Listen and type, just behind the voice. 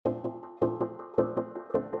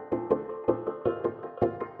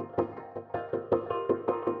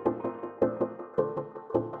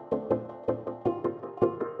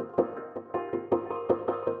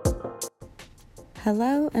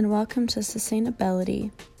Hello and welcome to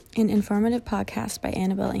SustainaBELity, an informative podcast by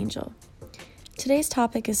Annabel Angel. Today's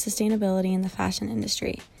topic is sustainability in the fashion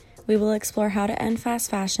industry. We will explore how to end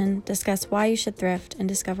fast fashion, discuss why you should thrift, and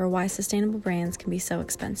discover why sustainable brands can be so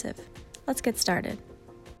expensive. Let's get started.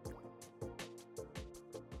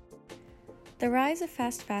 The rise of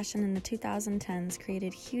fast fashion in the 2010s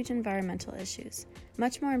created huge environmental issues,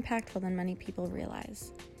 much more impactful than many people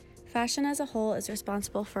realize. Fashion as a whole is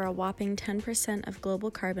responsible for a whopping 10% of global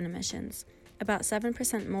carbon emissions, about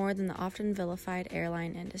 7% more than the often vilified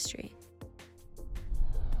airline industry.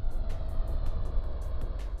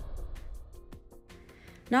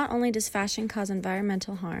 Not only does fashion cause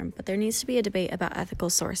environmental harm, but there needs to be a debate about ethical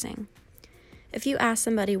sourcing. If you ask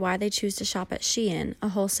somebody why they choose to shop at Shein, a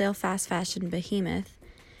wholesale fast fashion behemoth,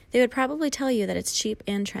 they would probably tell you that it's cheap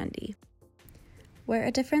and trendy. Where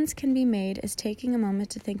a difference can be made is taking a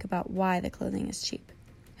moment to think about why the clothing is cheap.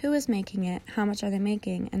 Who is making it, how much are they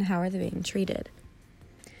making, and how are they being treated?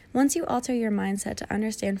 Once you alter your mindset to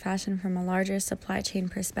understand fashion from a larger supply chain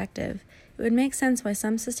perspective, it would make sense why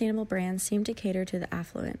some sustainable brands seem to cater to the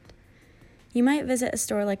affluent. You might visit a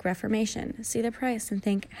store like Reformation, see the price, and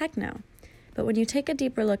think, heck no. But when you take a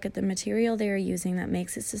deeper look at the material they are using that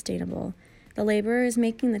makes it sustainable, the laborers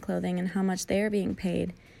making the clothing and how much they are being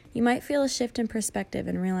paid, you might feel a shift in perspective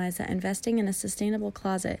and realize that investing in a sustainable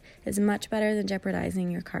closet is much better than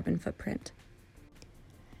jeopardizing your carbon footprint.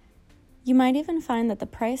 You might even find that the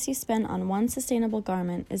price you spend on one sustainable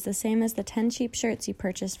garment is the same as the 10 cheap shirts you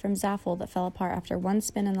purchased from Zaful that fell apart after one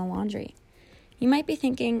spin in the laundry. You might be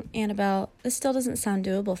thinking, Annabelle, this still doesn't sound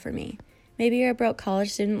doable for me. Maybe you're a broke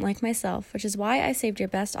college student like myself, which is why I saved your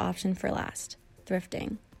best option for last,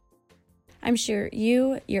 thrifting. I'm sure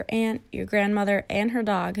you, your aunt, your grandmother, and her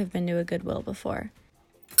dog have been to a Goodwill before.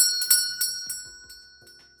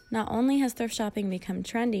 Not only has thrift shopping become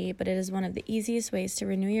trendy, but it is one of the easiest ways to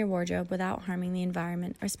renew your wardrobe without harming the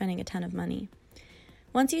environment or spending a ton of money.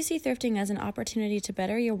 Once you see thrifting as an opportunity to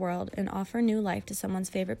better your world and offer new life to someone's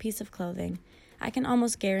favorite piece of clothing, I can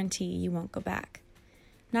almost guarantee you won't go back.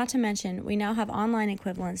 Not to mention, we now have online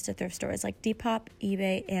equivalents to thrift stores like Depop,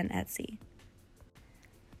 eBay, and Etsy.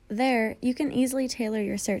 There, you can easily tailor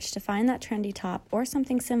your search to find that trendy top or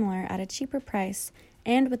something similar at a cheaper price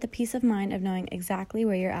and with the peace of mind of knowing exactly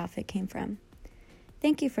where your outfit came from.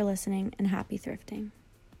 Thank you for listening and happy thrifting.